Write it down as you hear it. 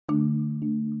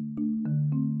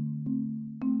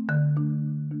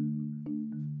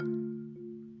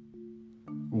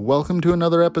welcome to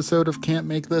another episode of Can't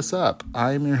Make This Up.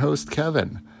 I'm your host,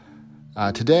 Kevin.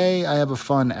 Today, I have a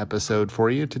fun episode for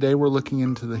you. Today, we're looking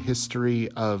into the history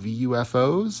of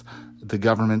UFOs, the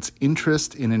government's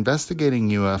interest in investigating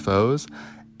UFOs,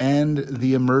 and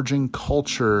the emerging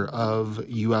culture of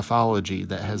ufology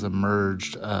that has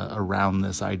emerged around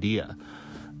this idea.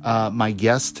 My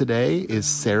guest today is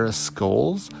Sarah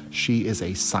Scoles. She is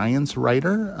a science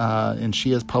writer, and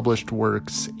she has published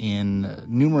works in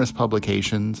numerous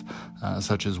publications,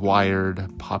 such as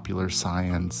Wired, Popular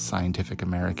Science, Scientific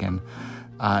American.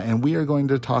 And we are going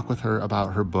to talk with her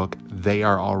about her book, They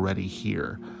Are Already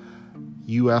Here,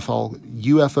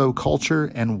 UFO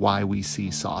Culture and Why We See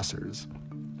Saucers.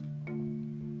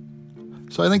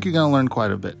 So I think you're going to learn quite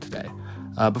a bit today.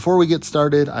 Before we get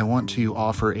started, I want to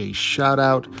offer a shout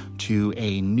out to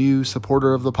a new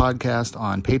supporter of the podcast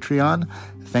on Patreon.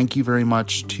 Thank you very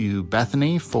much to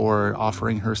Bethany for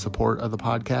offering her support of the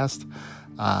podcast.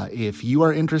 If you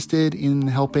are interested in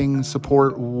helping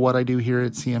support what I do here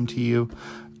at CMTU,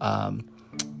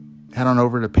 head on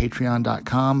over to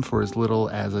patreon.com for as little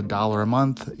as $1 a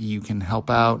month. You can help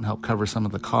out and help cover some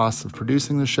of the costs of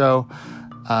producing the show.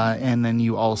 And then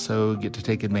you also get to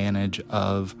take advantage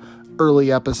of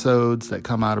early episodes that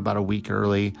come out about a week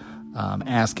early,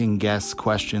 asking guests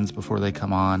questions before they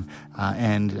come on,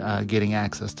 and getting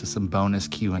access to some bonus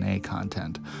Q&A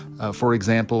content. For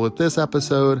example, with this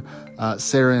episode,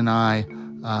 Sarah and I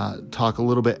talk a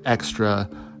little bit extra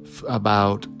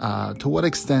about to what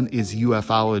extent is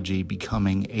ufology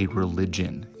becoming a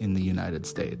religion in the United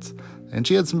States. And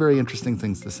she had some very interesting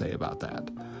things to say about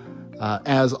that.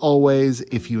 As always,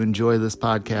 if you enjoy this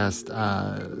podcast,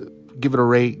 give it a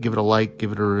rate, give it a like,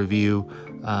 give it a review,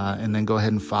 and then go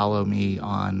ahead and follow me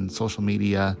on social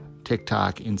media,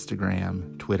 TikTok,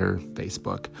 Instagram, Twitter,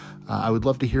 Facebook. I would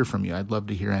love to hear from you. I'd love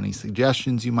to hear any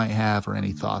suggestions you might have or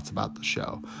any thoughts about the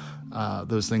show.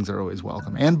 Those things are always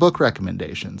welcome. And book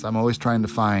recommendations. I'm always trying to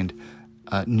find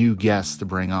new guests to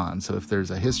bring on. So if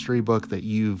there's a history book that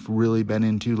you've really been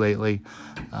into lately,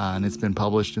 and it's been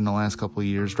published in the last couple of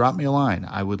years, drop me a line.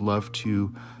 I would love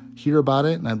to hear about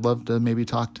it, and I'd love to maybe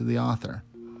talk to the author.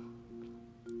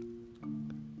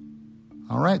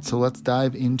 All right, so let's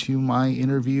dive into my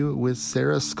interview with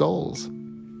Sarah Scoles.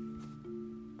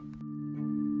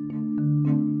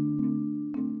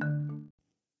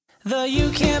 The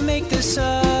You Can't Make This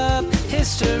Up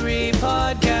History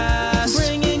Podcast,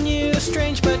 bringing you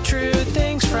strange but true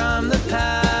things from the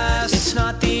past. It's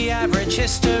not the average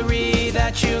history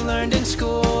that you learned in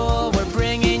school. We're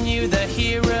bringing you the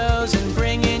heroes and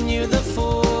bringing you the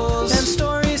fools, and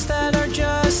stories that are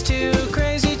just too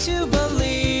crazy to believe.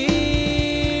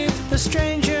 The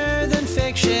stranger than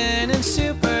fiction and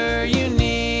super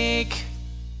unique.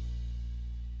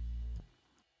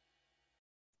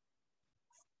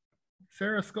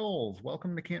 Sarah Scoles,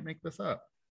 welcome to Can't Make This Up.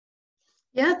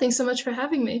 Yeah, thanks so much for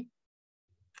having me.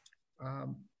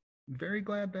 Very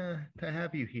glad to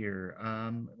have you here.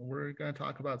 We're going to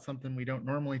talk about something we don't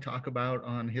normally talk about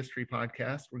on History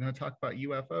Podcast. We're going to talk about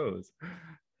UFOs.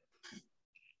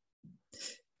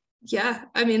 Yeah,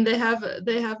 I mean they have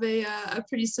a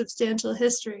pretty substantial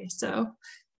history, so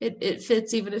it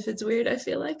fits even if it's weird, I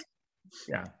feel like.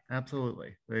 Yeah,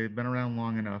 absolutely. They've been around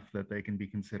long enough that they can be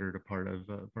considered a part of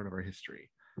our history.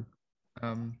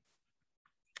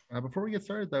 Before we get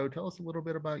started, though, tell us a little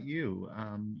bit about you.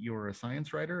 You're a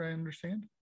science writer, I understand.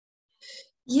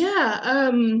 Yeah,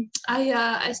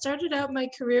 I started out my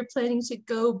career planning to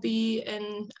go be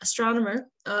an astronomer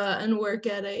and work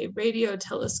at a radio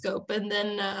telescope, and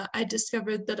then I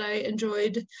discovered that I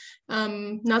enjoyed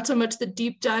not so much the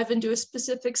deep dive into a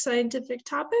specific scientific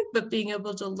topic, but being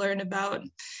able to learn about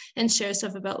and share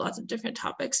stuff about lots of different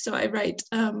topics. So I write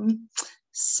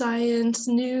science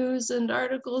news and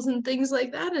articles and things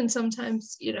like that, and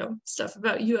sometimes stuff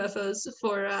about UFOs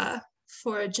for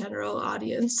a general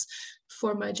audience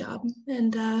for my job.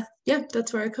 And yeah,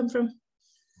 that's where I come from.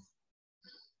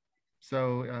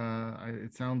 So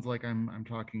it sounds like I'm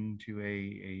talking to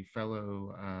a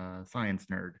fellow science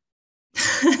nerd.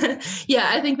 Yeah,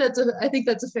 I think that's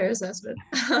a fair assessment.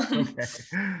 Okay.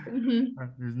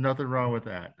 There's nothing wrong with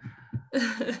that.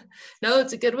 No,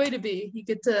 it's a good way to be. You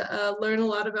get to learn a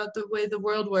lot about the way the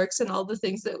world works and all the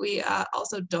things that we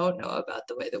also don't know about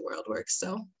the way the world works.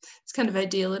 So it's kind of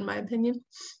ideal in my opinion.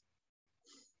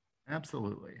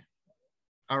 Absolutely.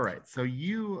 All right. So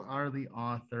you are the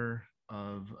author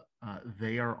of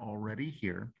They Are Already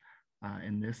Here.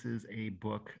 And this is a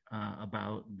book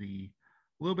about a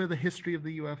little bit of the history of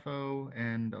the UFO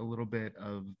and a little bit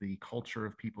of the culture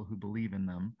of people who believe in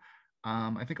them.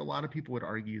 I think a lot of people would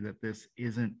argue that this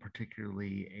isn't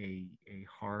particularly a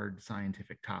hard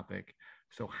scientific topic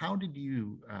So how did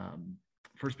you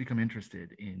first become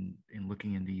interested in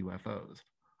looking into UFOs?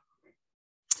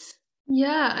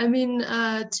 Yeah, I mean,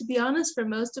 to be honest, for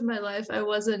most of my life, I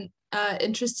wasn't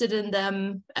interested in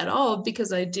them at all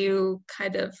because I do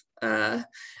kind of I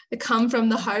come from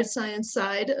the hard science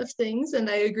side of things, and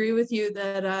I agree with you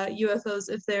that UFOs,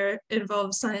 if they're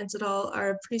involved science at all,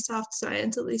 are pretty soft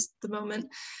science, at least at the moment.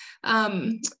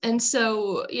 And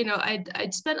so, you know,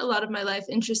 I'd spent a lot of my life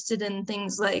interested in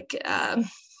things like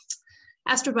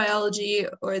astrobiology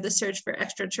or the search for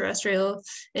extraterrestrial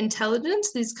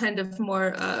intelligence, these kind of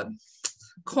more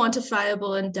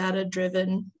quantifiable and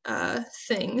data-driven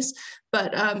things.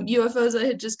 But UFOs I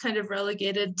had just kind of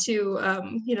relegated to,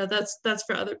 you know, that's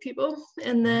for other people.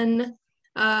 And then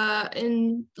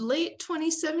in late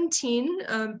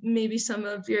 2017, maybe some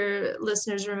of your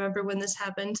listeners remember when this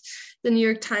happened, the New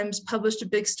York Times published a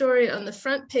big story on the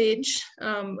front page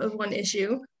of one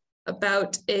issue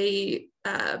about a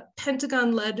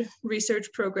Pentagon-led research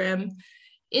program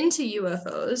into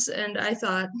UFOs. And I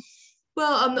thought,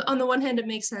 well, on the one hand, it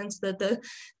makes sense that the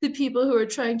people who are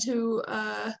trying to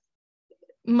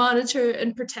monitor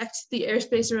and protect the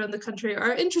airspace around the country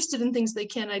are interested in things they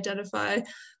can't identify.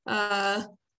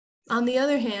 On the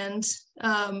other hand,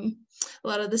 a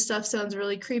lot of this stuff sounds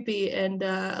really creepy and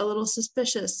a little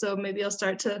suspicious. So maybe I'll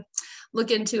start to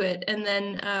look into it. And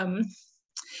then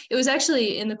it was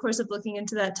actually in the course of looking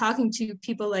into that, talking to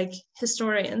people like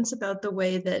historians about the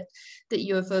way that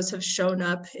UFOs have shown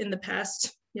up in the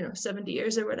past, you know, 70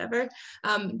 years or whatever,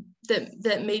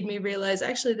 that made me realize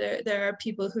actually there are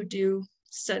people who do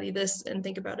study this and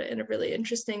think about it in a really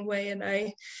interesting way. And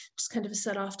I just kind of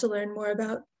set off to learn more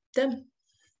about them.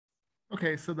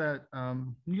 Okay, so that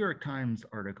New York Times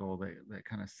article that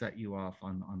kind of set you off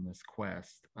on this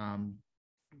quest.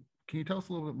 Can you tell us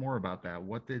a little bit more about that?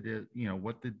 What did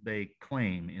they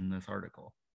claim in this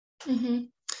article? Mm-hmm.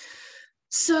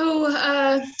 So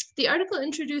the article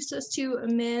introduced us to a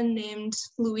man named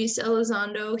Luis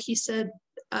Elizondo. He said,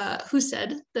 who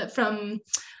said that from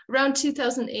around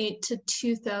 2008 to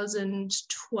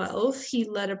 2012, he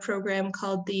led a program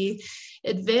called the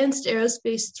Advanced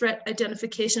Aerospace Threat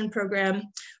Identification Program,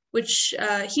 which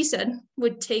he said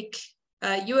would take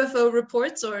UFO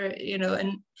reports, or, you know,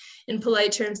 in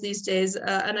polite terms these days,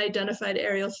 unidentified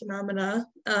aerial phenomena,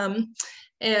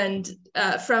 and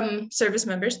from service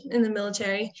members in the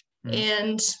military,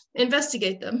 and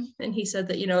investigate them. And he said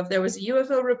that, you know, if there was a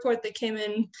UFO report that came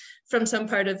in from some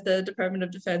part of the Department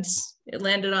of Defense, it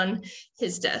landed on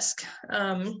his desk.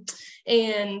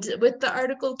 And with the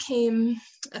article came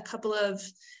a couple of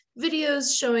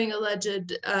videos showing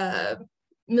alleged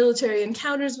military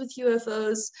encounters with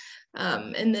UFOs.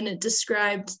 And then it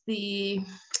described the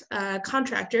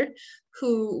contractor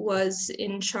who was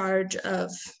in charge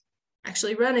of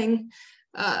actually running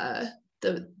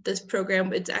this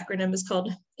program. Its acronym is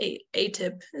called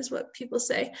ATIP, is what people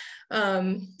say.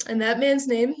 And that man's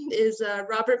name is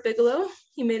Robert Bigelow.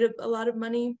 He made a lot of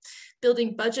money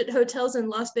building budget hotels in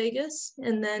Las Vegas,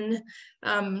 and then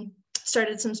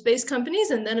started some space companies,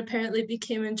 and then apparently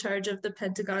became in charge of the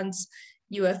Pentagon's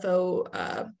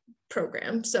UFO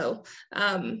program. So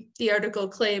the article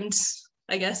claimed,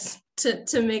 I guess,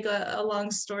 to make a long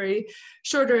story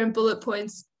shorter in bullet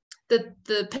points, that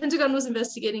the Pentagon was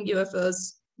investigating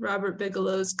UFOs, Robert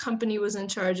Bigelow's company was in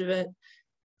charge of it,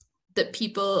 that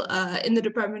people in the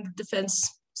Department of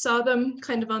Defense saw them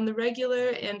kind of on the regular,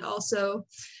 and also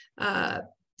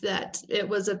that it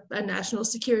was a national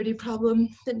security problem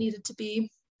that needed to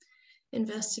be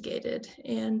investigated,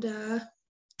 and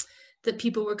that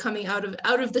people were coming out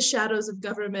of the shadows of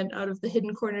government, out of the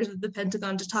hidden corners of the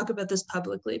Pentagon to talk about this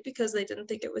publicly because they didn't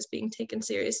think it was being taken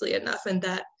seriously enough. And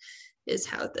that is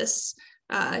how this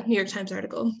New York Times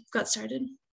article got started,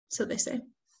 so they say.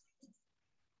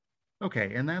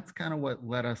 Okay, and that's kind of what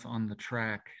led us on the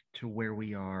track to where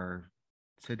we are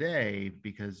today,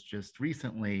 because just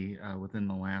recently, within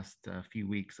the last few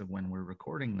weeks of when we're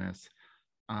recording this,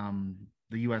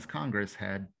 the U.S. Congress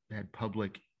had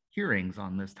public hearings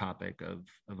on this topic of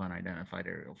unidentified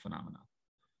aerial phenomena.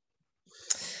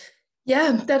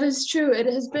 Yeah, that is true. It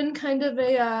has been kind of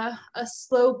a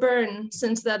slow burn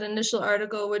since that initial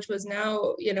article, which was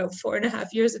now, 4.5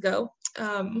 years ago,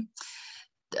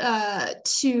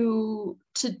 to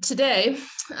today,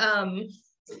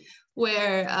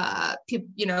 where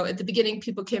people, at the beginning,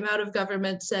 people came out of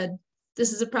government, said,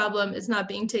 this is a problem, it's not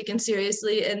being taken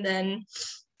seriously. And then,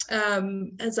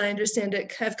 as I understand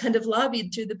it, have kind of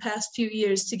lobbied through the past few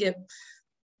years to get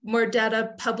more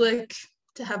data public,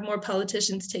 to have more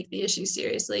politicians take the issue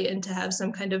seriously, and to have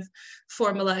some kind of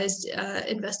formalized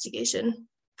investigation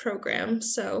program.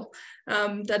 So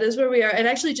that is where we are. And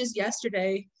actually just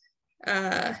yesterday,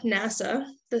 NASA,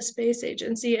 the space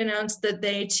agency, announced that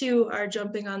they too are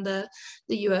jumping on the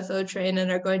UFO train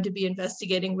and are going to be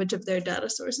investigating which of their data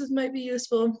sources might be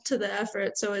useful to the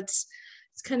effort. So it's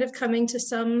kind of coming to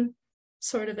some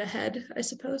sort of a head, I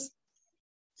suppose.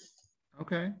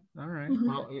 Okay, all right. Mhm.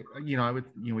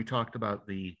 Well, we talked about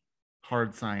the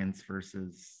hard science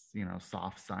versus,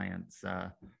 soft science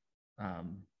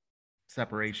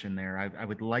separation there. I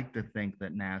would like to think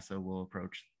that NASA will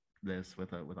approach this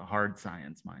with a hard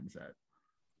science mindset.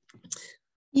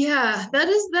 Yeah, that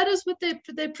is what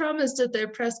they promised at their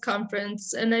press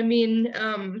conference. And I mean,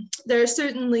 there are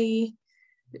certainly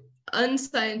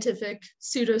unscientific,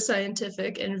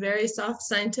 pseudoscientific, and very soft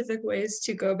scientific ways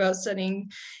to go about studying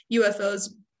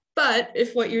UFOs. But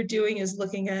if what you're doing is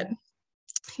looking at,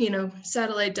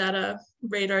 satellite data,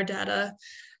 radar data,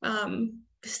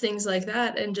 things like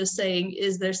that, and just saying,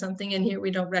 is there something in here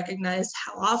we don't recognize?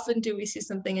 How often do we see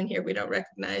something in here we don't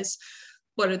recognize?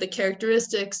 What are the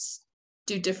characteristics?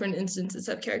 Do different instances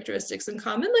have characteristics in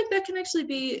common? Like that can actually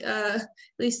be, at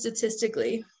least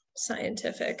statistically,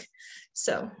 scientific.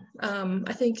 So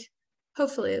I think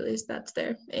hopefully at least that's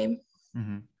their aim.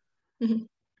 Mm-hmm. Mm-hmm.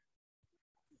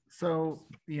 So,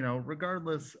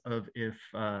 regardless of if,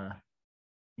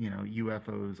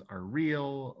 UFOs are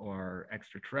real or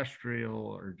extraterrestrial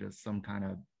or just some kind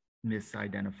of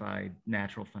misidentified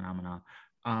natural phenomena,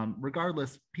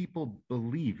 regardless, people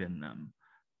believe in them,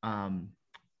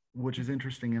 which is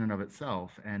interesting in and of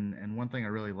itself. And one thing I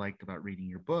really liked about reading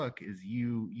your book is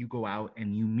you go out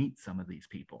and you meet some of these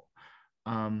people.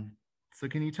 So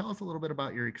can you tell us a little bit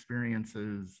about your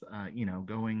experiences,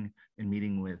 going and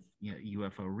meeting with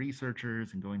UFO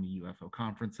researchers and going to UFO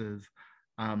conferences?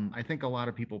 I think a lot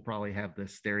of people probably have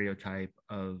this stereotype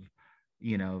of,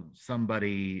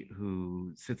 somebody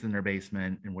who sits in their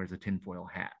basement and wears a tinfoil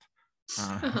hat.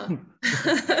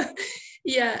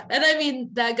 Yeah, and I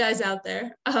mean that guy's out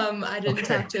there. I didn't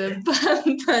talk to him,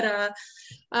 but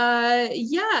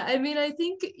yeah, I mean, I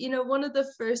think one of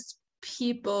the first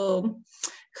people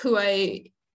who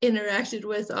I interacted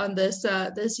with on this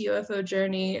UFO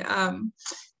journey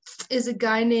is a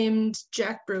guy named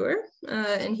Jack Brewer,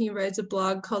 and he writes a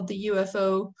blog called the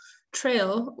UFO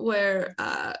Trail, where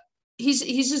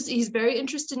he's very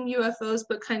interested in UFOs,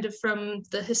 but kind of from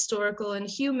the historical and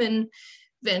human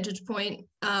vantage point.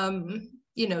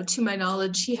 To my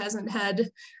knowledge, he hasn't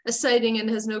had a sighting and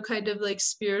has no kind of like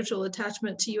spiritual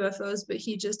attachment to UFOs, but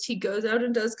he goes out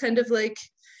and does kind of like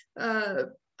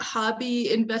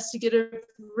hobby investigative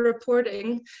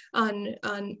reporting on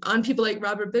people like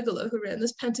Robert Bigelow, who ran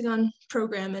this Pentagon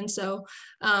program. And so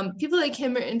people like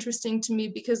him are interesting to me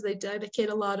because they dedicate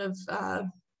a lot of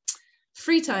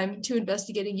free time to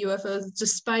investigating UFOs,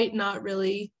 despite not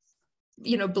really,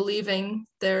 believing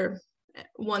they're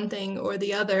one thing or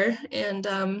the other. And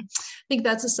I think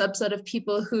that's a subset of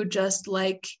people who just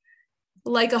like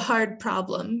a hard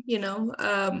problem,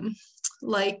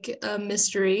 like a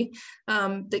mystery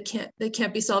that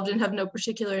can't be solved and have no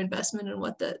particular investment in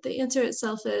what the answer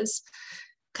itself is.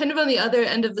 Kind of on the other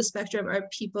end of the spectrum are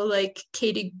people like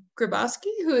Katie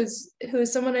Grabowski, who is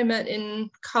someone I met in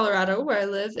Colorado, where I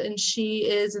live, and she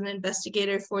is an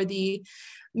investigator for the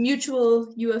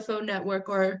Mutual UFO Network,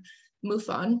 or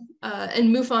MUFON.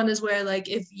 And MUFON is where, like,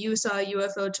 if you saw a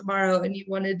UFO tomorrow and you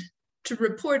wanted to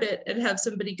report it and have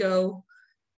somebody go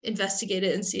investigate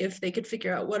it and see if they could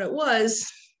figure out what it was,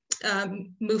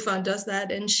 MUFON does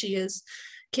that. And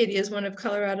Katie is one of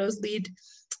Colorado's lead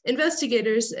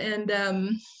investigators, and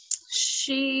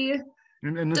she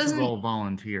and this is all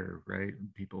volunteer, right?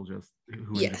 People just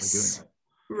who enjoy doing it.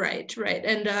 Right.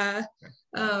 And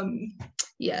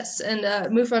yes, and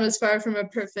MUFON is far from a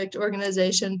perfect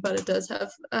organization, but it does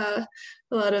have a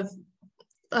lot of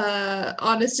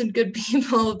honest and good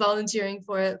people volunteering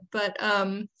for it. But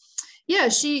yeah,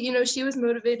 she was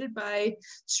motivated by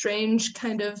strange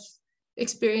kind of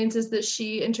experiences that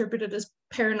she interpreted as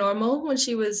paranormal when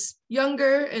she was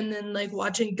younger, and then like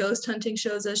watching ghost hunting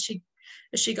shows as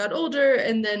she got older,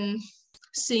 and then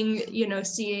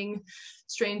seeing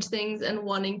strange things and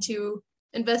wanting to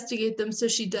investigate them. So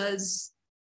she does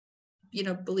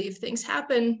believe things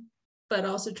happen, but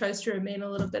also tries to remain a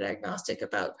little bit agnostic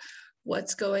about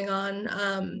what's going on.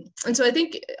 And so I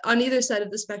think on either side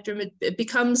of the spectrum, it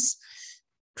becomes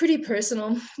pretty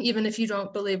personal, even if you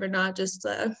don't believe or not. Just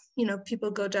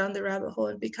people go down the rabbit hole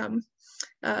and become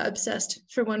obsessed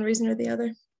for one reason or the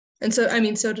other. And so, I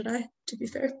mean, so did I, to be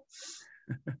fair.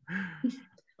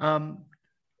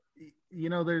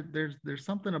 There's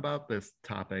something about this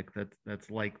topic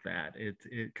that's like that.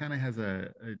 It kind of has a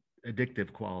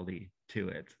addictive quality to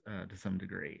it to some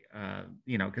degree.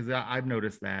 Because I've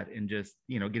noticed that in just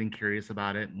getting curious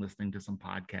about it and listening to some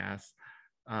podcasts.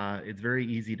 It's very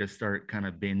easy to start kind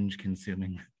of binge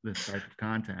consuming this type of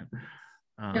content.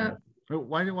 Yeah.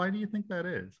 Why do you think that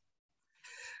is?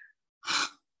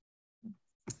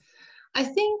 I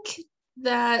think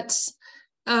that,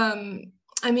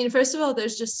 first of all,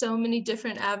 there's just so many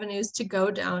different avenues to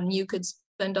go down. You could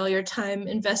spend all your time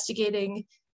investigating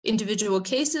individual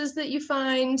cases that you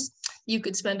find. You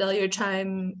could spend all your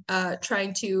time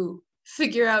trying to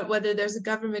figure out whether there's a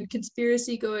government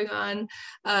conspiracy going on.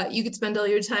 You could spend all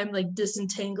your time like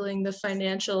disentangling the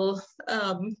financial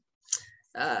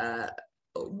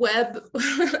web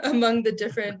among the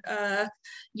different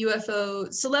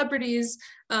UFO celebrities.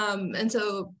 And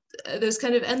so there's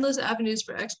kind of endless avenues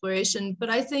for exploration. But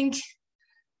I think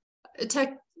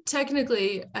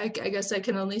technically, I guess I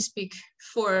can only speak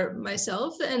for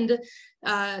myself. And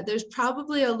there's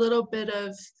probably a little bit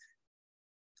of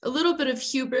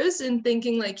hubris in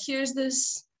thinking like, here's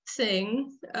this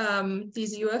thing,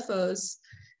 these UFOs,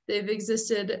 they've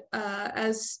existed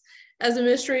as a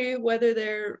mystery, whether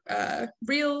they're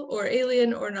real or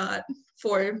alien or not,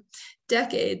 for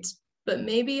decades. But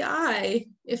maybe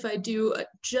if I do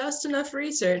just enough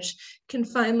research, can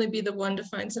finally be the one to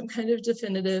find some kind of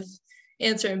definitive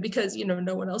answer. And because,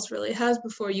 no one else really has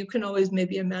before, you can always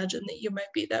maybe imagine that you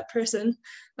might be that person.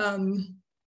 And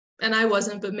I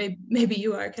wasn't, but maybe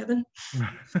you are, Kevin.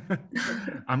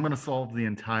 I'm going to solve the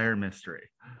entire mystery.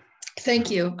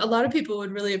 Thank you. A lot of people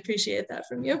would really appreciate that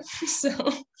from you. So,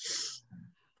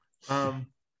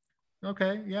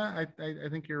 okay, yeah, I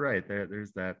think you're right.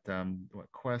 There's that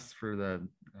quest for the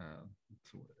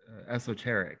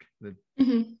esoteric that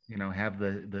have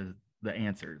the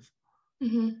answers.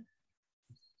 Mm-hmm.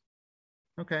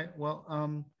 Okay,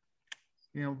 well,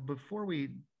 before we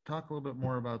talk a little bit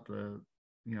more about the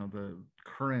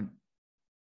current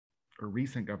or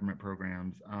recent government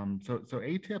programs, so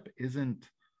AATIP isn't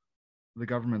the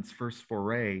government's first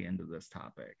foray into this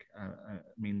topic.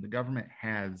 The government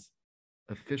has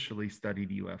officially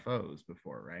studied UFOs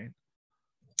before, right?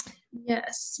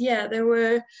 Yes, yeah, there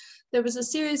was a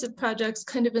series of projects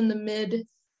kind of in the mid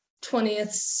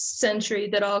 20th century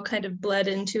that all kind of bled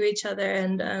into each other,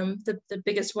 and the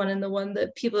biggest one, and the one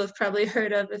that people have probably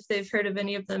heard of if they've heard of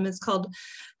any of them, is called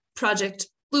Project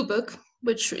Blue Book,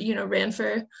 which ran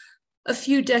for a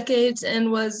few decades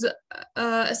and was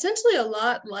essentially a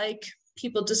lot like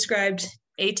people described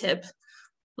AATIP.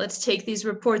 Let's take these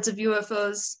reports of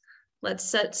UFOs, let's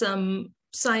set some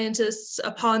scientists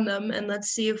upon them, and let's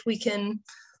see if we can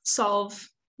solve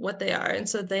what they are. And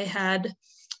so they had,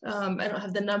 I don't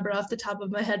have the number off the top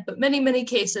of my head, but many, many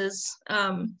cases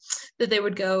that they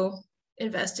would go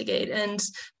investigate. And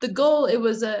the goal, it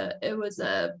was a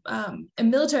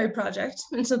military project.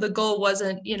 And so the goal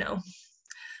wasn't,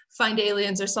 find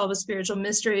aliens or solve a spiritual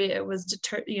mystery. It was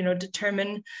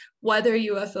determine whether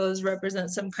UFOs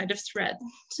represent some kind of threat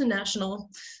to national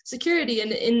security.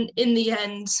 And in the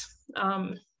end,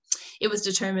 it was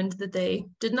determined that they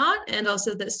did not, and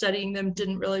also that studying them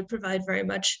didn't really provide very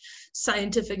much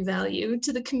scientific value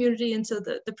to the community. And so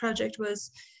the project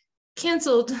was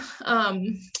canceled.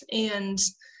 And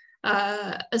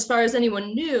as far as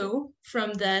anyone knew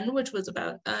from then, which was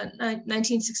about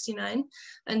 1969,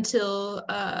 until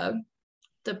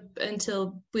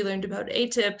we learned about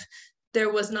AATIP,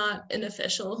 there was not an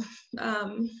official,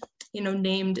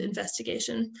 named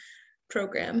investigation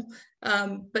program.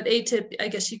 But AATIP, I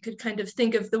guess you could kind of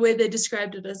think of the way they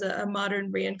described it as a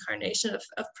modern reincarnation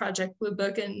of Project Blue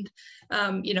Book. And,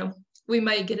 we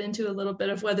might get into a little bit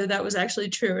of whether that was actually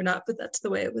true or not, but that's the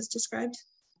way it was described.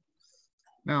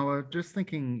 Now, just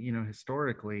thinking,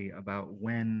 historically about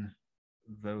when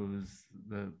the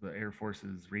Air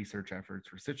Force's research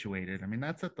efforts were situated.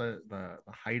 That's at the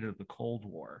height of the Cold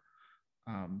War.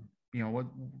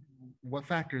 What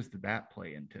factors did that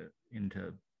play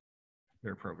into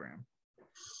their program?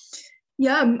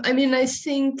 Yeah, I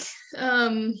think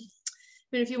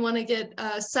if you want to get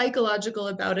psychological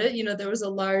about it, there was a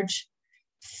large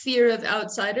fear of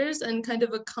outsiders and kind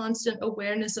of a constant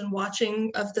awareness and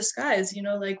watching of the skies,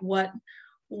 like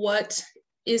what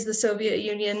is the Soviet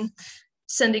Union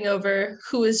sending over,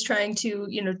 who is trying to,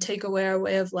 take away our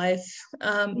way of life.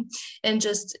 And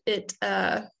just it,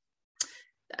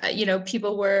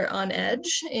 people were on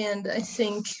edge. And I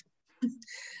think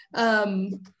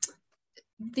the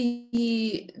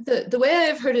way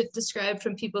I've heard it described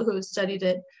from people who have studied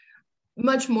it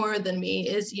much more than me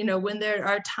is, when there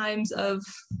are times of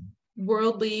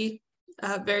worldly,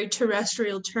 very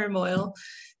terrestrial turmoil,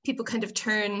 people kind of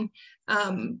turn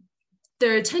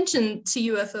their attention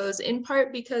to UFOs, in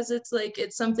part because it's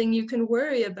something you can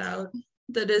worry about,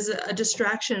 that is a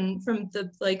distraction from the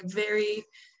like very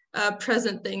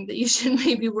present thing that you should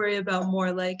maybe worry about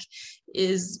more, like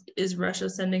is Russia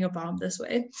sending a bomb this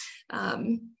way,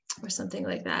 or something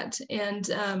like that. And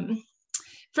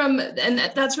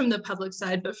that's from the public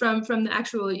side, but from the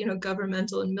actual,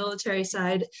 governmental and military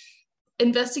side,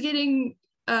 investigating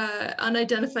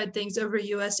unidentified things over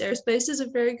U.S. airspace is a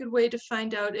very good way to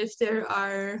find out if there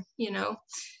are,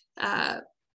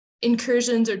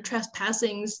 incursions or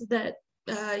trespassings that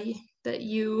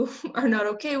you are not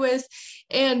okay with,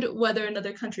 and whether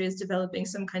another country is developing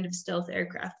some kind of stealth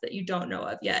aircraft that you don't know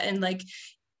of yet. And like,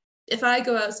 if I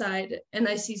go outside and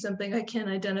I see something I can't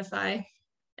identify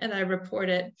and I report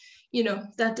it,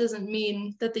 that doesn't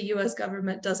mean that the US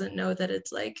government doesn't know that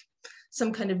it's like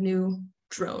some kind of new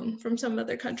drone from some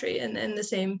other country. And the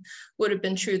same would have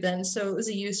been true then. So it was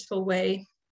a useful way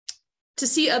to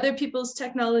see other people's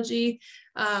technology,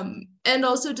 and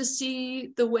also to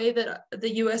see the way that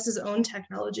the US's own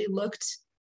technology looked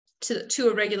to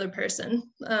a regular person.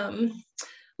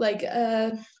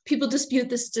 People dispute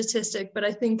this statistic, but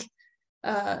I think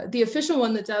the official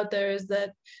one that's out there is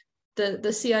that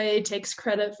the CIA takes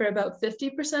credit for about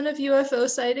 50% of UFO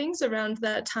sightings around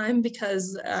that time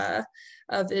because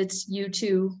of its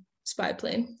U-2 spy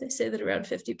plane. They say that around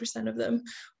 50% of them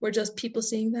were just people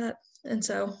seeing that. And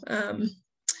so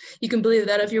you can believe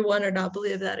that if you want, or not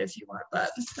believe that if you want,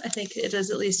 but I think it is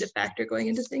at least a factor going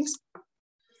into things.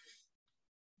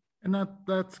 And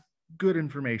that's good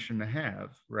information to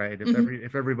have, right?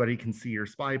 If everybody can see your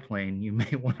spy plane, you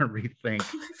may want to rethink.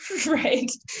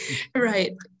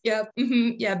 Right. Yeah.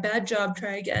 Yeah. Bad job.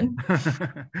 Try again.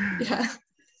 Yeah.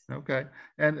 Okay.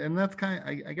 And that's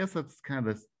I guess that's kind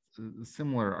of the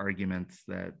similar arguments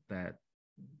that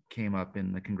came up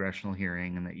in the congressional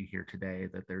hearing and that you hear today,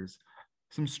 that there's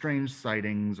some strange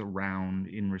sightings around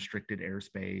in restricted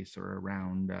airspace or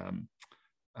around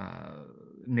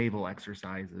naval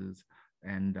exercises.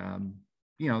 And,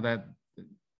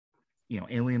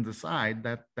 aliens aside,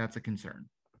 that's a concern.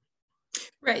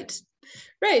 Right.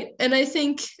 And I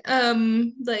think,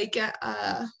 I'm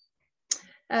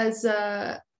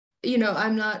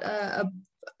not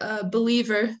a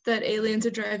believer that aliens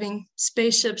are driving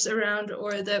spaceships around,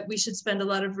 or that we should spend a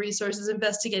lot of resources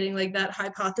investigating like that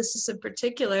hypothesis in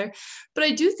particular. But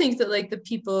I do think that like the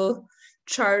people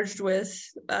charged with,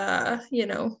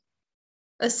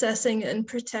 assessing and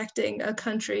protecting a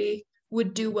country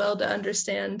would do well to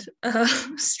understand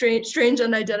strange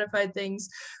unidentified things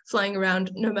flying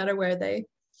around, no matter where they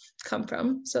come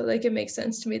from. So like, it makes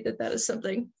sense to me that is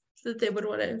something that they would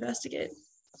want to investigate.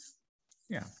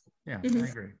 Yeah, I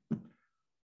agree.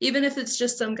 Even if it's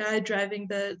just some guy driving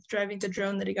the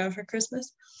drone that he got for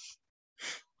Christmas.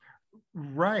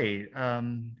 Right.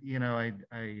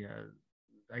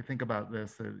 I think about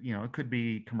this, it could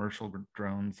be commercial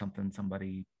drone, something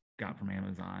somebody got from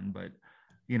Amazon, but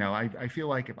I feel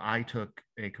like if I took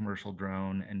a commercial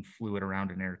drone and flew it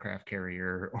around an aircraft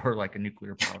carrier or like a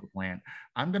nuclear power plant,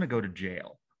 I'm going to go to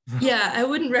jail. Yeah, I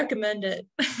wouldn't recommend it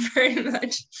very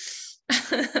much.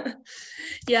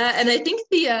 Yeah, and I think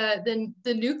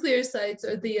the nuclear sites,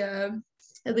 or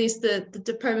at least the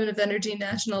Department of Energy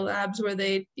National Labs, where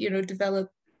they develop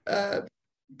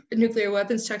nuclear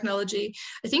weapons technology,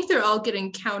 I think they're all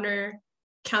getting counter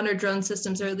drone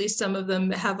systems, or at least some of them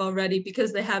have already,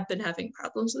 because they have been having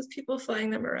problems with people flying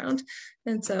them around,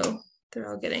 and so they're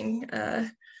all getting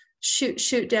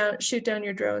shoot down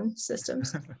your drone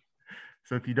systems.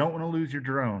 So if you don't want to lose your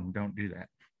drone, don't do that.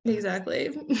 Exactly.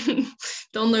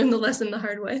 Don't learn the lesson the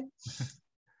hard way.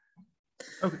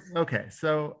 Okay.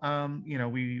 So,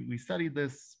 we studied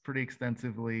this pretty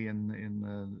extensively in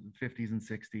the 50s and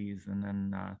 60s, and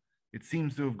then it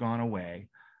seems to have gone away,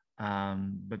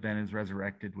 but then is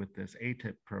resurrected with this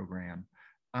ATIP program.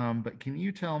 But can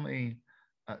you tell me,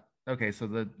 okay, so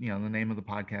the name of the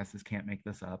podcast is Can't Make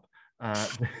This Up.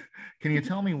 Can you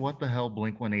tell me what the hell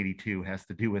Blink-182 has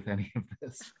to do with any of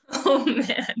this? Oh,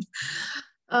 man.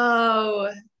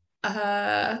 Oh,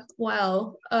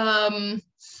 well,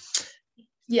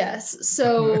 yes.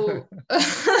 So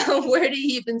where do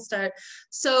you even start?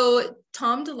 So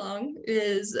Tom DeLonge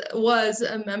was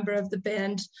a member of the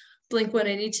band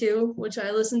Blink-182, which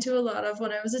I listened to a lot of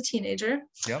when I was a teenager.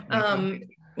 Yep.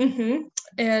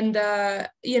 And a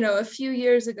few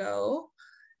years ago,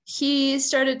 he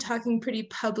started talking pretty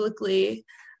publicly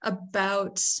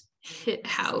about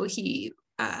how he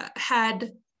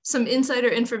had some insider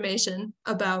information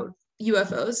about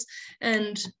UFOs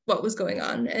and what was going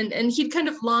on. And he'd kind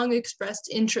of long expressed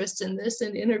interest in this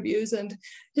in interviews, and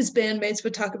his bandmates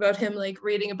would talk about him like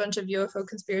reading a bunch of UFO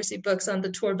conspiracy books on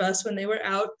the tour bus when they were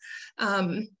out.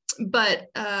 But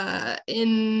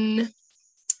in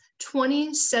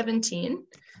 2017,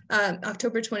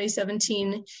 October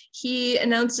 2017, he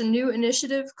announced a new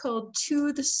initiative called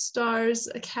To the Stars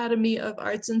Academy of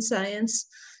Arts and Science,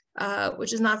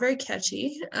 which is not very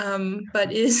catchy,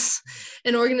 but is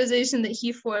an organization that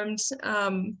he formed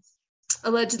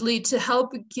allegedly to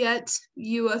help get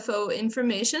UFO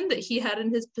information that he had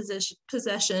in his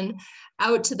possession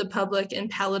out to the public in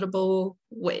palatable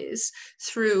ways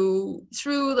through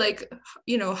like,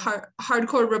 you know,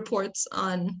 hardcore reports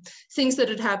on things that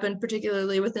had happened,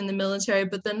 particularly within the military,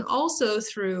 but then also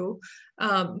through,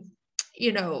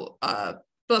 you know,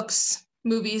 books,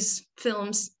 movies,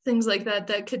 films, things like that,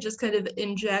 that could just kind of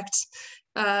inject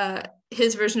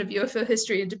his version of UFO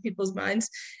history into people's minds.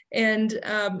 And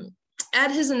at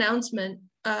his announcement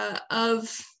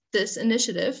of this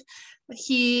initiative,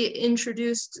 he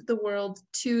introduced the world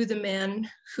to the man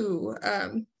who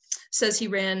says he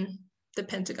ran the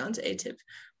Pentagon's ATIP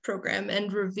program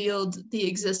and revealed the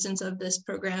existence of this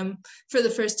program for the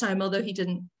first time, although he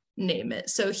didn't name it.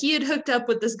 So he had hooked up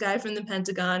with this guy from the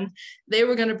Pentagon. They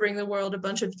were going to bring the world a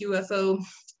bunch of UFO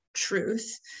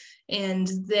truth, and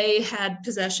they had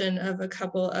possession of a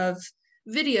couple of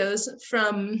videos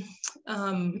from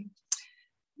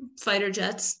fighter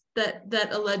jets that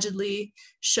allegedly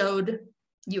showed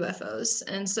UFOs.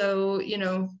 And so, you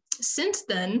know, since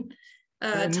then,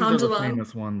 Tom DeLonge, the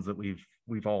famous ones that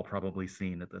we've all probably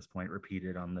seen at this point,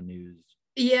 repeated on the news.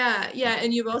 Yeah,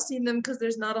 and you've all seen them because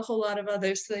there's not a whole lot of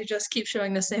others, so they just keep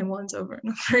showing the same ones over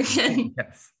and over again.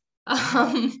 Yes.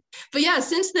 But yeah,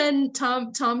 since then,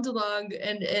 Tom DeLonge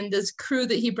and this crew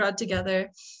that he brought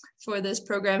together for this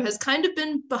program has kind of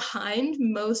been behind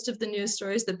most of the news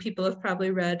stories that people have probably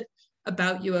read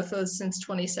about UFOs since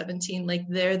 2017. Like,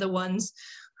 they're the ones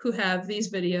who have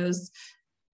these videos.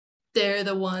 They're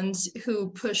the ones who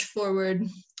push forward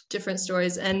different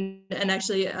stories, and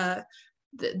actually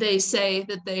they say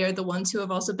that they are the ones who have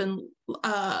also been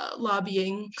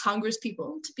lobbying Congress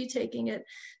people to be taking it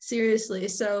seriously.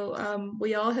 So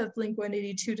we all have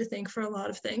Blink-182 to thank for a lot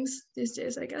of things these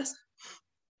days, I guess.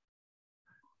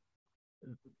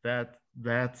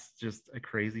 That's just a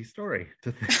crazy story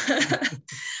to think.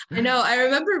 I know. I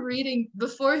remember reading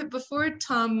before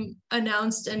Tom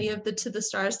announced any of the To the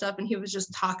Star stuff, and he was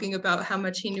just talking about how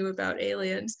much he knew about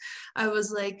aliens. I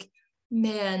was like,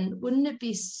 man, wouldn't it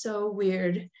be so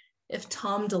weird if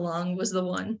Tom DeLonge was the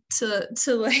one to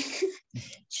like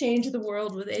change the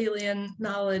world with alien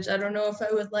knowledge? I don't know if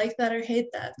I would like that or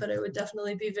hate that, but it would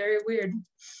definitely be very weird.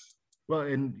 Well,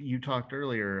 and you talked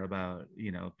earlier about,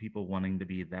 you know, people wanting to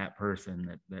be that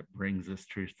person that brings this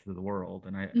truth to the world,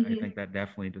 and I think that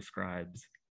definitely describes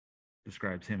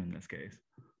him in this case.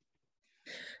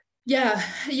 Yeah,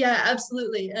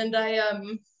 absolutely. And I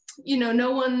you know,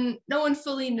 no one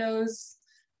fully knows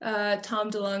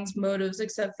Tom DeLonge's motives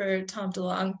except for Tom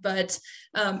DeLonge, but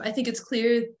I think it's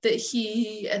clear that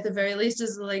he, at the very least,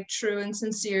 is a like true and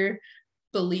sincere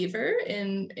believer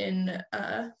in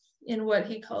what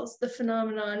he calls the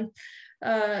phenomenon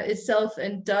itself,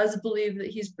 and does believe that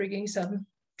he's bringing some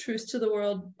truth to the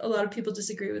world. A lot of people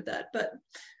disagree with that, but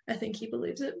I think he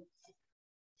believes it.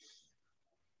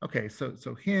 Okay, so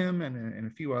him and a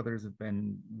few others have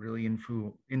been really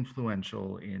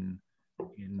influential in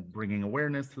bringing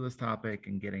awareness to this topic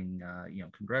and getting you know,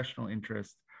 congressional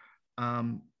interest.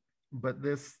 But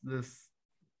this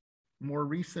more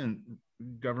recent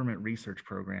government research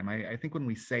program, I think when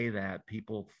we say that,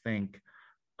 people think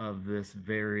of this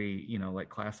very, you know, like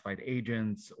classified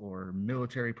agents or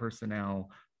military personnel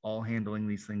all handling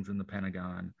these things in the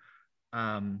Pentagon.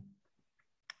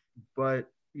 But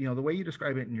you know, the way you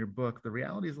describe it in your book, the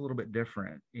reality is a little bit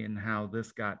different in how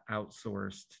this got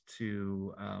outsourced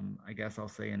to, I guess I'll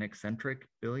say, an eccentric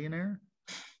billionaire.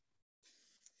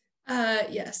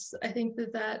 Yes, I think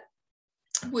that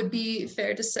would be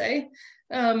fair to say.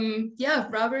 Yeah,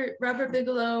 Robert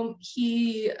Bigelow,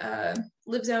 he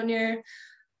lives out near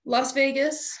Las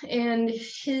Vegas, and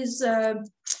his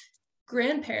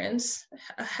grandparents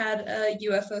had a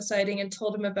UFO sighting and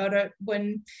told him about it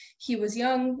when he was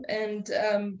young. And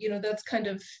you know, that's kind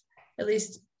of at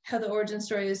least how the origin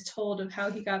story is told of how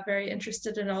he got very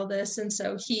interested in all this. And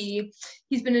so he's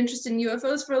been interested in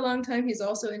UFOs for a long time. He's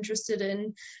also interested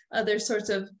in other sorts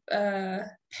of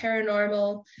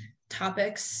paranormal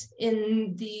topics.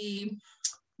 In the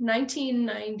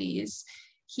 1990s,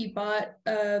 he bought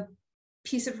a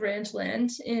piece of ranch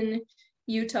land in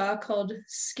Utah called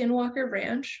Skinwalker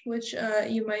Ranch, which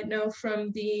you might know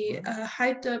from the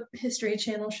hyped up History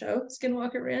Channel show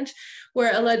Skinwalker Ranch,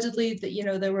 where allegedly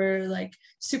there were like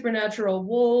supernatural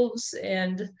wolves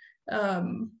and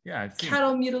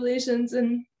cattle mutilations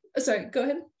and sorry, go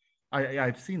ahead.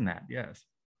 I've seen that, yes.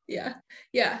 Yeah.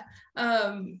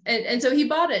 And so he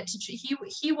bought it.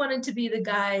 He wanted to be the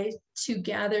guy to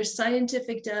gather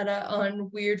scientific data on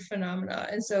weird phenomena.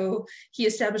 And so he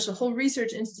established a whole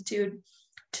research institute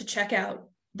to check out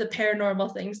the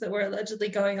paranormal things that were allegedly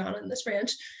going on in this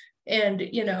ranch. And,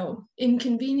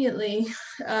 inconveniently,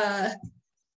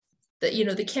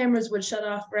 the cameras would shut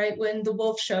off right when the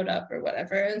wolf showed up or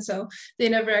whatever. And so they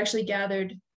never actually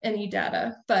gathered any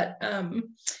data. But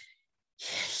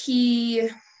he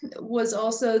was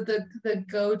also the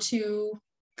go-to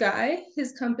guy.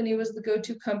 His company was the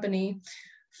go-to company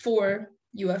for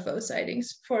UFO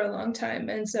sightings for a long time.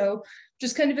 And so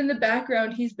just kind of in the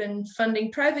background, he's been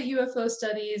funding private UFO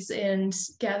studies and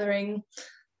gathering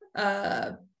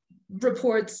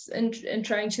reports and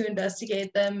trying to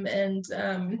investigate them. And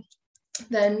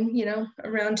then,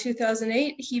 around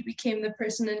 2008, he became the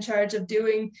person in charge of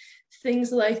doing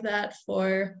things like that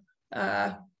for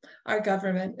our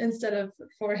government instead of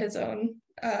for his own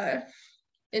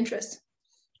interest.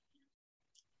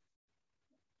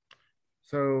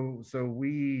 So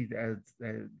we, as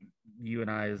you and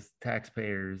I, as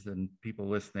taxpayers and people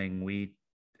listening, we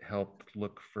helped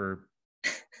look for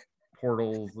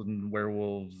portals and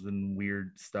werewolves and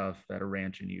weird stuff at a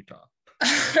ranch in Utah.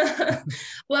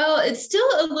 Well, it's still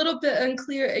a little bit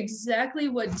unclear exactly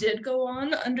what did go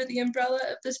on under the umbrella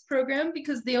of this program,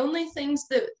 because the only things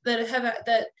that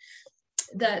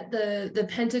the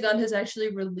Pentagon has actually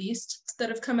released that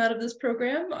have come out of this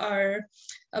program are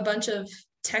a bunch of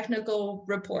technical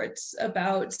reports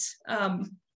about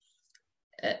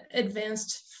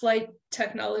advanced flight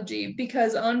technology,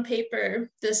 because on paper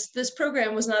this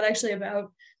program was not actually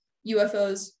about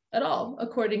UFOs at all,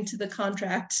 according to the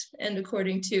contract and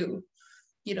according to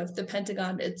the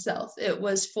Pentagon itself. It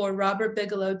was for Robert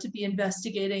Bigelow to be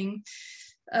investigating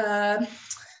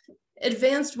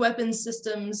advanced weapons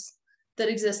systems that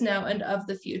exist now and of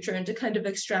the future, and to kind of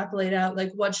extrapolate out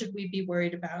like what should we be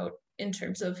worried about in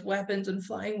terms of weapons and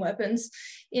flying weapons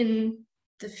in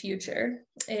the future.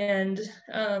 And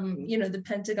the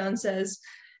Pentagon says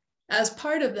as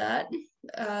part of that,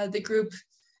 the group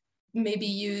maybe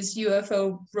used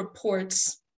UFO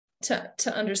reports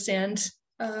to understand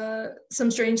some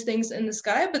strange things in the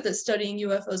sky, but that studying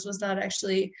UFOs was not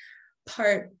actually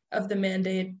part of the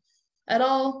mandate at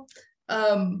all.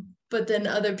 But then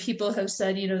other people have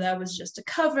said, that was just a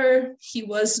cover. He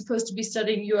was supposed to be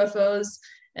studying UFOs,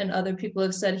 and other people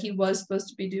have said he was supposed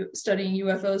to be studying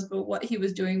UFOs, but what he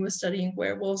was doing was studying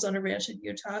werewolves on a ranch in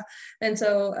Utah. And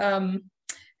so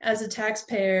as a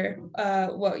taxpayer,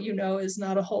 what is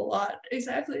not a whole lot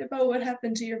exactly about what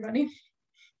happened to your money.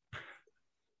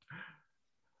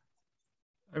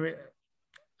 I mean,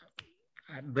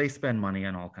 they spend money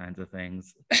on all kinds of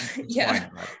things. Yeah.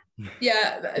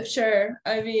 Yeah, sure.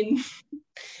 I mean,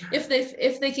 if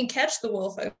they can catch the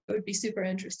wolf, I would be super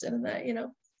interested in that,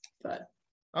 But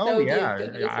I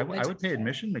would pay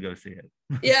admission to go see it.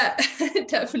 Yeah,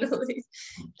 definitely.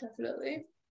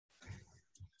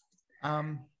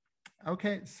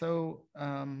 Okay, so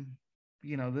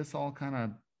this all kind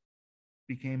of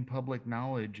became public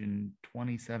knowledge in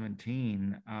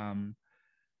 2017.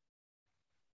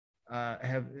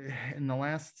 Have in the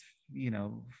last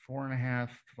 4.5,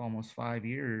 almost 5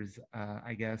 years,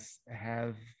 I guess,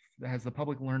 has the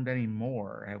public learned any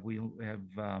more?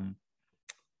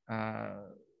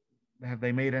 Have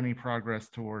they made any progress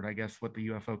toward, I guess, what the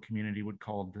UFO community would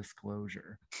call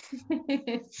disclosure?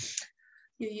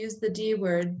 You use the D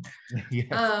word. Yes.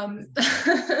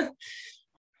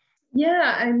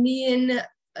 Yeah, I mean,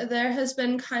 there has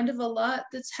been kind of a lot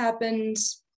that's happened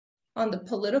on the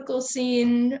political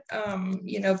scene.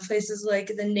 Places like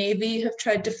the Navy have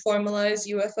tried to formalize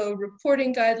UFO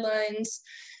reporting guidelines.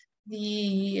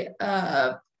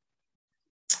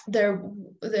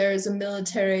 There's a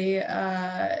military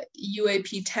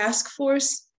UAP task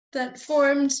force that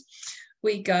formed.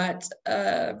 We got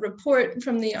a report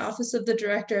from the Office of the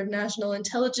Director of National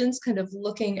Intelligence, kind of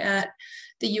looking at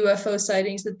the UFO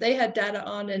sightings that they had data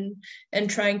on and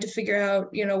trying to figure out,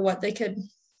 what they could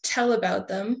tell about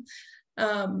them.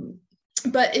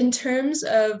 But in terms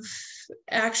of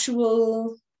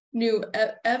actual new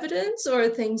evidence or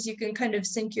things you can kind of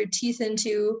sink your teeth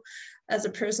into as a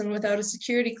person without a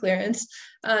security clearance,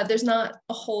 there's not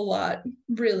a whole lot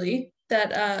really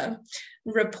that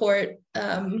report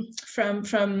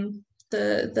from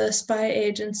the spy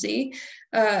agency,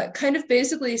 kind of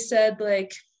basically said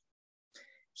like,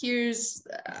 here's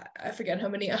I forget how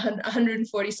many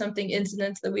 140 something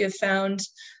incidents that we have found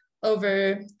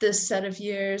over this set of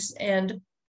years, and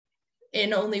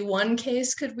in only one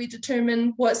case could we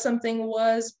determine what something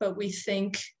was, but we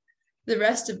think the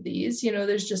rest of these,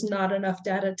 there's just not enough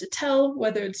data to tell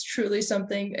whether it's truly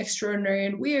something extraordinary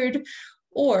and weird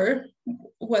or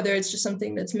whether it's just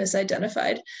something that's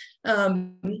misidentified.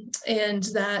 And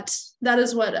that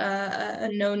is what a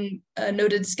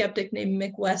noted skeptic named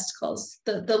Mick West calls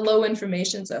the low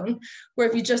information zone, where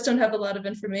if you just don't have a lot of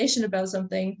information about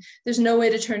something, there's no way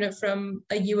to turn it from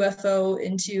a UFO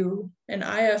into an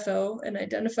IFO, an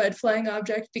identified flying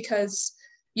object, because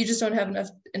you just don't have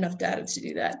enough data to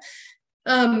do that.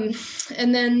 And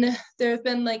then there have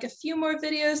been like a few more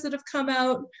videos that have come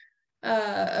out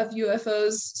of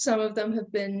UFOs. Some of them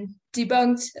have been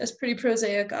debunked as pretty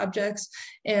prosaic objects,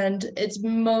 and it's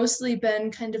mostly been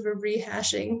kind of a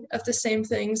rehashing of the same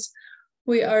things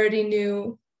we already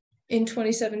knew in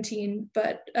 2017,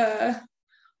 but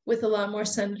with a lot more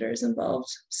senators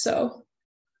involved. So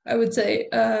I would say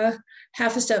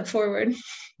half a step forward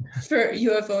for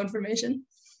UFO information.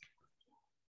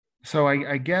 So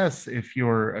I guess if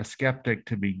you're a skeptic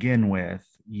to begin with,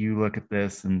 you look at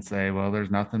this and say, well,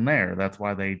 there's nothing there. That's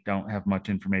why they don't have much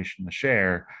information to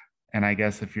share. And I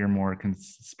guess if you're more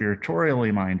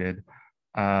conspiratorially minded,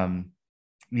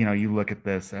 you look at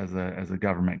this as a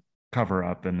government cover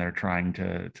up, and they're trying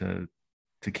to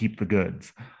keep the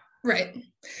goods. Right.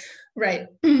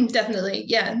 Definitely.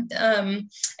 Yeah.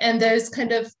 And there's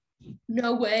kind of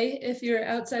no way, if you're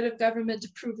outside of government, to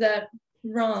prove that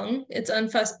wrong. It's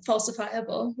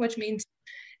unfalsifiable, which means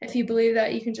if you believe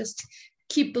that, you can just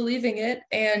keep believing it.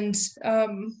 And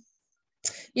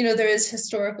there is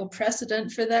historical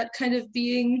precedent for that kind of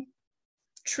being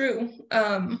true.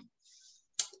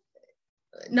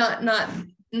 Not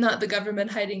the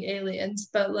government hiding aliens,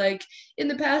 but like in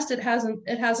the past, it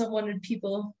hasn't wanted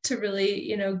people to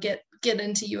really get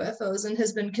into UFOs, and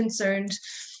has been concerned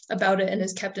about it and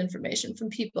has kept information from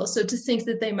people. So to think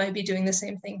that they might be doing the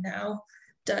same thing now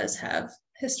does have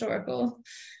historical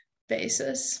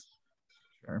basis.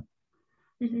 Sure.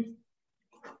 Mm-hmm.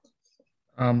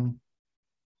 I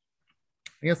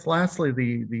guess lastly,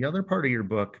 the other part of your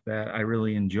book that I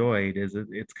really enjoyed is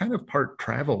it's kind of part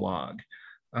travelogue,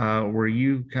 where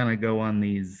you kind of go on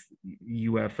these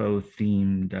UFO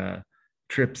themed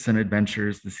trips and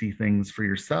adventures to see things for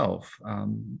yourself.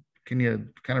 Can you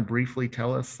kind of briefly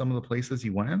tell us some of the places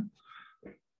you went?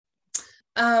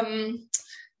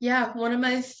 Yeah, one of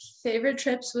my favorite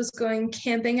trips was going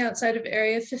camping outside of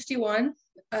Area 51,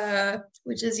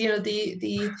 which is,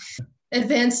 the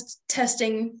advanced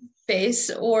testing base,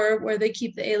 or where they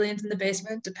keep the aliens in the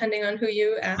basement, depending on who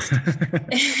you ask.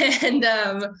 And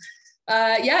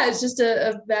it's just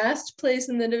a vast place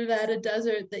in the Nevada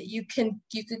desert that you could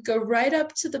go right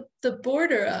up to the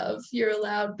border of. You're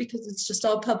allowed, because it's just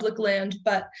all public land,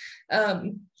 but as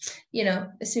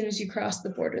soon as you cross the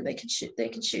border, they can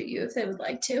shoot you if they would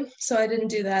like to. So I didn't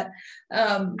do that.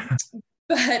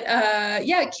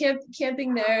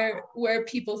 Camping there where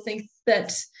people think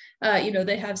that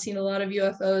they have seen a lot of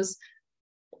UFOs.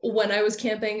 When I was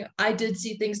camping, I did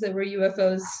see things that were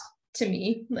UFOs to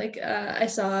me. Like I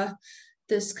saw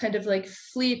this kind of like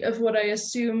fleet of what I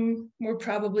assume were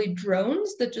probably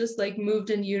drones that just like moved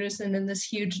in unison in this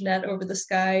huge net over the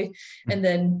sky and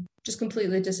then just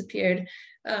completely disappeared.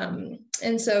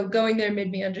 And so going there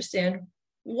made me understand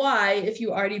why, if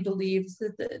you already believed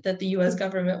that the US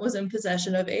government was in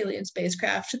possession of alien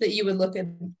spacecraft, that you would look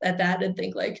at that and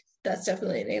think like, that's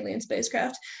definitely an alien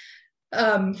spacecraft.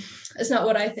 It's not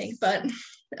what I think, but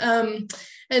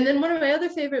and then one of my other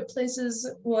favorite places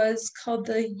was called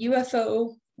the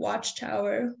UFO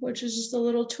Watchtower, which is just a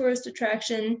little tourist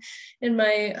attraction in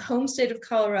my home state of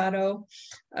Colorado,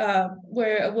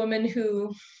 where a woman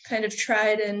who kind of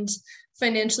tried and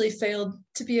financially failed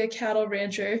to be a cattle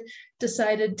rancher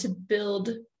decided to build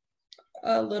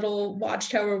a little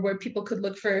watchtower where people could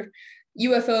look for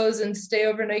UFOs and stay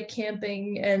overnight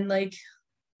camping and like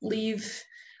leave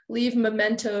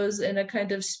mementos in a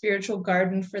kind of spiritual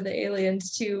garden for the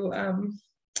aliens to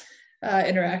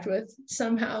interact with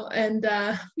somehow. And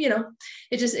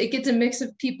it gets a mix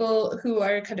of people who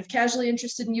are kind of casually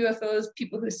interested in UFOs,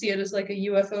 people who see it as like a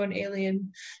UFO and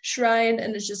alien shrine,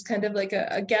 and it's just kind of like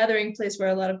a gathering place where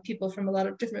a lot of people from a lot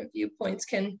of different viewpoints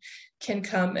can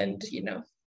come and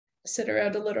sit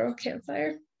around a literal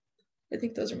campfire. I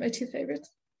think those are my two favorites.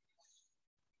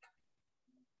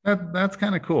 That's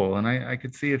kind of cool. And I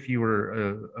could see if you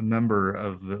were a member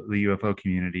of the UFO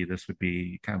community, this would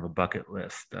be kind of a bucket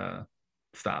list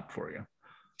stopped for you.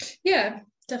 Yeah,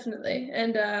 definitely.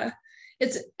 And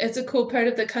it's a cool part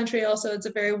of the country. Also, it's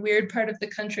a very weird part of the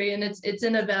country, and it's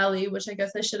in a valley, which I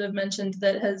guess I should have mentioned,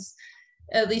 that has,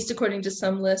 at least according to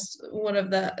some list, one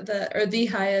of the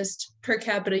highest per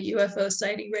capita UFO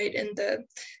sighting rate in the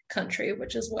country,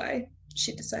 which is why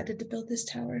she decided to build this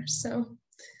tower. So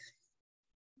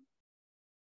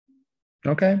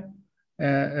Okay.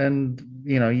 And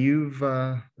you've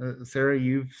Sarah,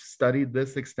 you've studied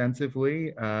this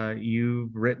extensively.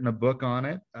 You've written a book on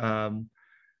it.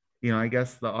 I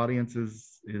guess the audience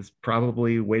is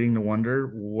probably waiting to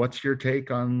wonder, what's your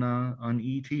take on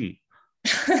ET?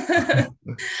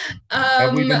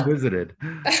 Have we been visited?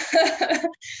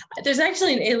 There's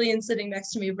actually an alien sitting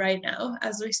next to me right now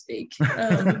as we speak.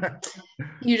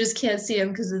 You just can't see him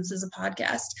because this is a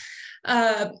podcast.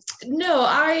 No,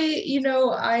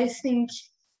 I think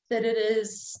that it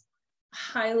is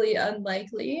highly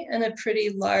unlikely and a pretty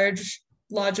large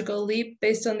logical leap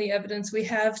based on the evidence we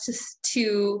have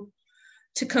to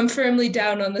come firmly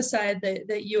down on the side that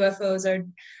UFOs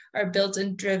are built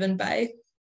and driven by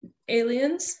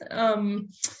aliens.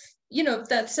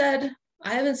 That said,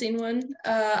 I haven't seen one.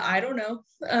 I don't know.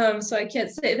 So I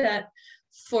can't say that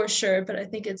for sure, but I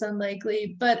think it's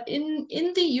unlikely. But in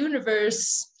the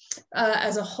universe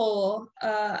as a whole,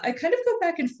 I kind of go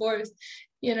back and forth.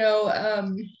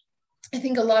 I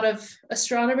think a lot of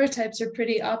astronomer types are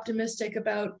pretty optimistic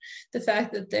about the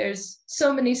fact that there's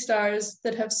so many stars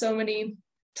that have so many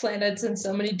planets and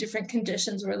so many different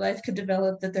conditions where life could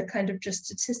develop, that there kind of just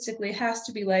statistically has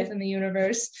to be life in the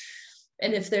universe.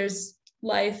 And if there's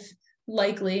life,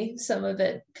 likely some of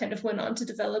it kind of went on to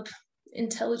develop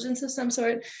intelligence of some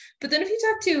sort. But then if you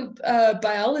talk to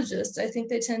biologists, I think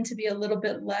they tend to be a little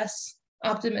bit less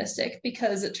optimistic,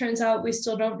 because it turns out we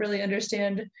still don't really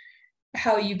understand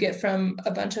how you get from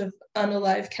a bunch of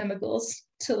unalive chemicals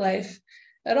to life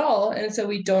at all. And so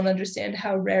we don't understand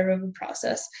how rare of a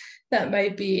process that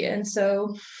might be. And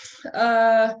so,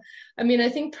 I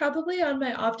think probably on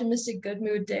my optimistic good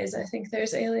mood days, I think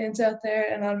there's aliens out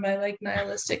there. And on my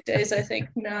nihilistic days, I think,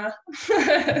 nah.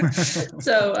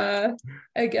 So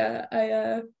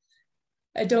I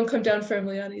don't come down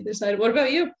firmly on either side. What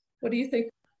about you? What do you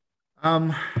think?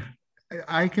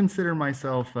 I consider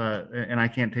myself, and I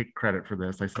can't take credit for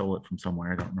this, I stole it from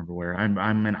somewhere, I don't remember where.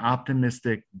 I'm an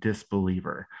optimistic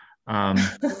disbeliever.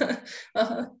 Uh-huh.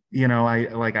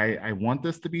 I want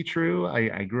this to be true.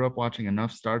 I grew up watching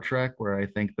enough Star Trek where I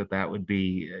think that would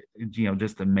be,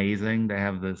 just amazing to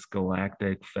have this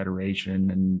galactic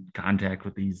federation and contact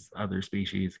with these other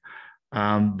species.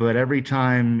 But every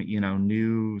time,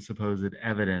 new supposed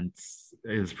evidence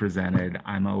is presented,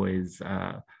 I'm always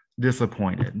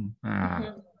disappointed.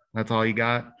 That's all you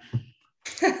got?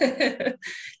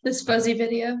 This fuzzy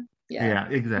video. Yeah,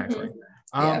 exactly.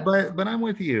 But I'm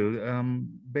with you.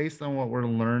 Based on what we're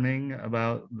learning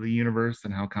about the universe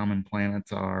and how common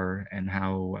planets are, and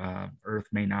how Earth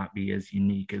may not be as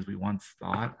unique as we once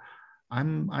thought,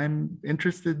 I'm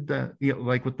interested that,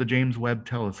 like with the James Webb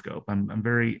Telescope, I'm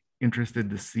very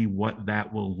interested to see what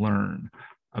that will learn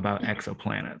about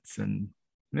exoplanets, and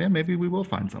maybe we will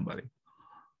find somebody.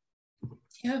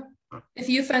 Yeah. If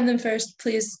you find them first,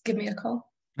 please give me a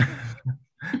call.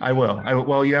 I will.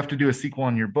 Well, you have to do a sequel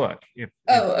on your book.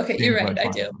 Okay. You're right. I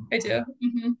do.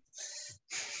 Mm-hmm.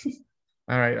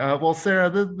 All right. Well,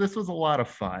 Sarah, this was a lot of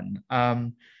fun.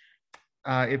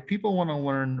 If people want to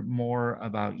learn more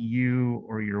about you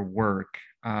or your work,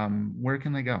 where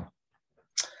can they go?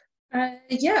 I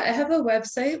have a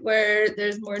website where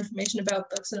there's more information about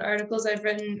books and articles I've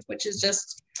written, which is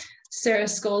just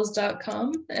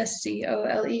sarahscoles.com,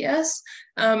 SCOLES.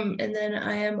 And then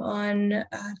I am on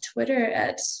Twitter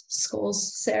at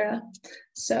ScolesSarah.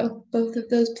 So both of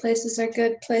those places are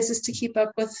good places to keep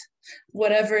up with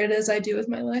whatever it is I do with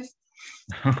my life.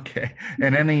 Okay.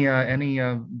 And any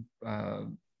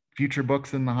future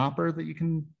books in the hopper that you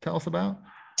can tell us about?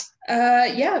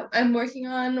 I'm working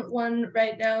on one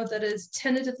right now that is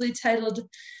tentatively titled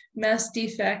Mass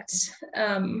Defect,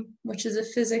 which is a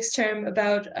physics term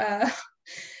about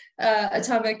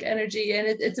atomic energy. And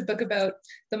it's a book about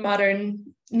the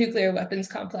modern nuclear weapons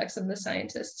complex and the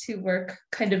scientists who work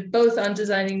kind of both on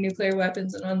designing nuclear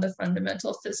weapons and on the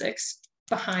fundamental physics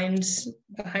behind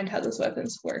how those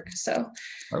weapons work. So,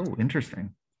 oh,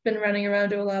 interesting. Been running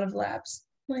around to a lot of labs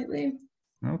lately.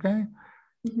 Okay.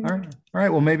 Mm-hmm. All right.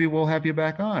 Well, maybe we'll have you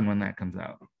back on when that comes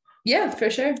out. Yeah, for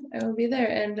sure. I will be there.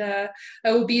 And I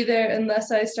will be there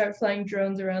unless I start flying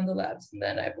drones around the labs. And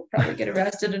then I will probably get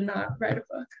arrested and not write a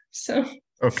book. So,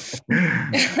 okay.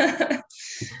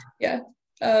 Yeah.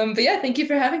 But yeah, thank you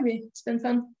for having me. It's been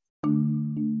fun.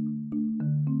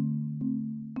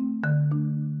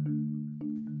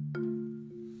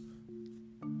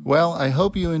 Well, I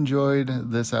hope you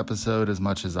enjoyed this episode as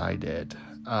much as I did.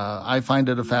 I find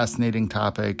it a fascinating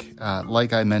topic.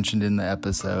 Like I mentioned in the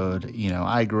episode,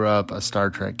 I grew up a Star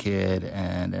Trek kid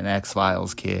and an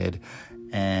X-Files kid,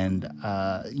 and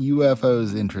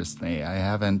UFOs interest me. I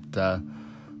haven't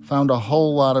found a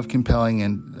whole lot of compelling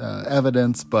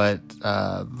evidence, but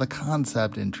the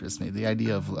concept interests me. The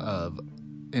idea of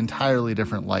entirely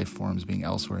different life forms being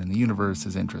elsewhere in the universe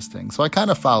is interesting. So I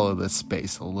kind of follow this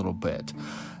space a little bit.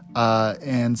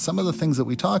 And some of the things that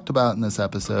we talked about in this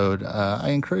episode, I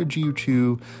encourage you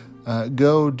to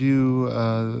go do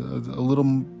a little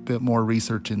bit more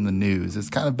research in the news. It's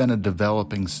kind of been a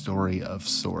developing story of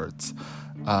sorts.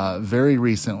 Very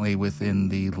recently, within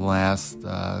the last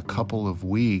couple of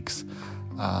weeks,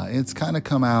 it's kind of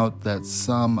come out that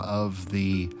some of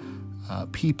the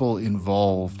people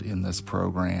involved in this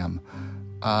program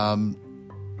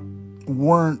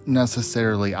weren't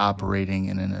necessarily operating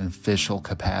in an official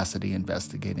capacity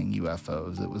investigating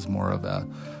UFOs. It was more of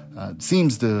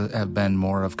seems to have been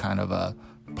more of kind of a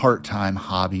part-time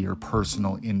hobby or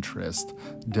personal interest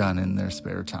done in their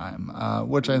spare time,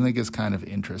 which I think is kind of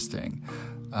interesting,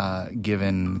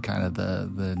 given kind of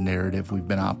the narrative we've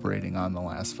been operating on the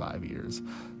last 5 years.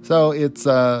 So it's,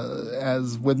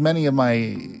 as with many of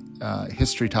my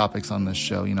history topics on this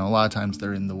show, a lot of times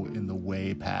they're in the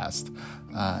way past,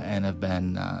 and have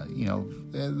been,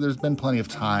 there's been plenty of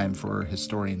time for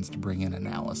historians to bring in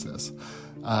analysis.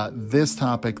 This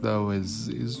topic, though,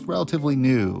 is relatively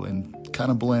new and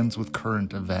kind of blends with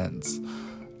current events,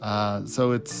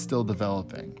 so it's still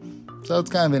developing. So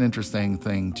it's kind of an interesting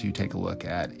thing to take a look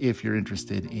at if you're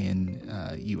interested in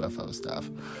UFO stuff.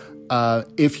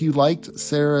 If you liked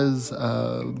Sarah's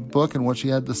book and what she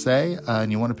had to say,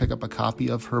 and you want to pick up a copy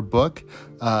of her book,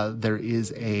 there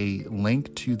is a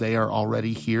link to They Are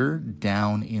Already Here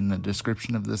down in the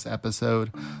description of this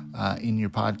episode in your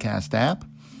podcast app.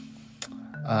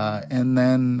 And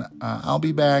then I'll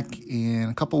be back in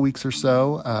a couple weeks or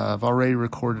so. I've already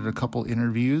recorded a couple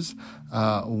interviews,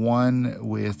 one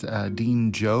with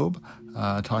Dean Job,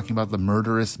 talking about the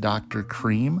murderous Dr.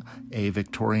 Cream, a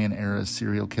Victorian-era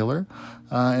serial killer.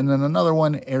 And then another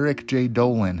one, Eric J.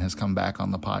 Dolan, has come back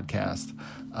on the podcast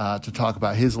to talk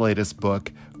about his latest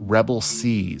book, Rebel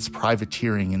Seas,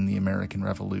 Privateering in the American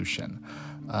Revolution.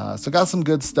 So got some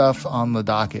good stuff on the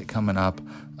docket coming up.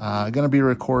 Going to be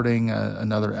recording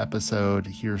another episode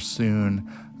here soon.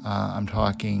 I'm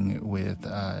talking with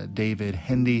David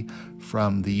Hendy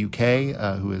from the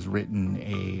UK, who has written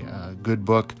a good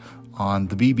book on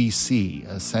the BBC,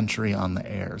 A Century on the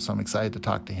Air. So I'm excited to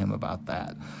talk to him about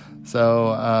that.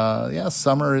 So,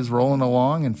 summer is rolling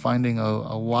along and finding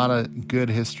a lot of good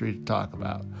history to talk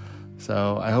about.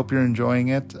 So I hope you're enjoying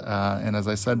it. And as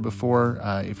I said before,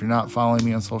 if you're not following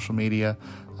me on social media,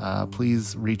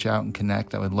 please reach out and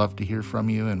connect. I would love to hear from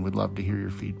you and would love to hear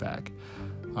your feedback.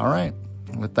 All right.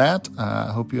 With that,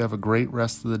 I hope you have a great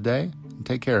rest of the day.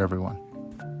 Take care, everyone.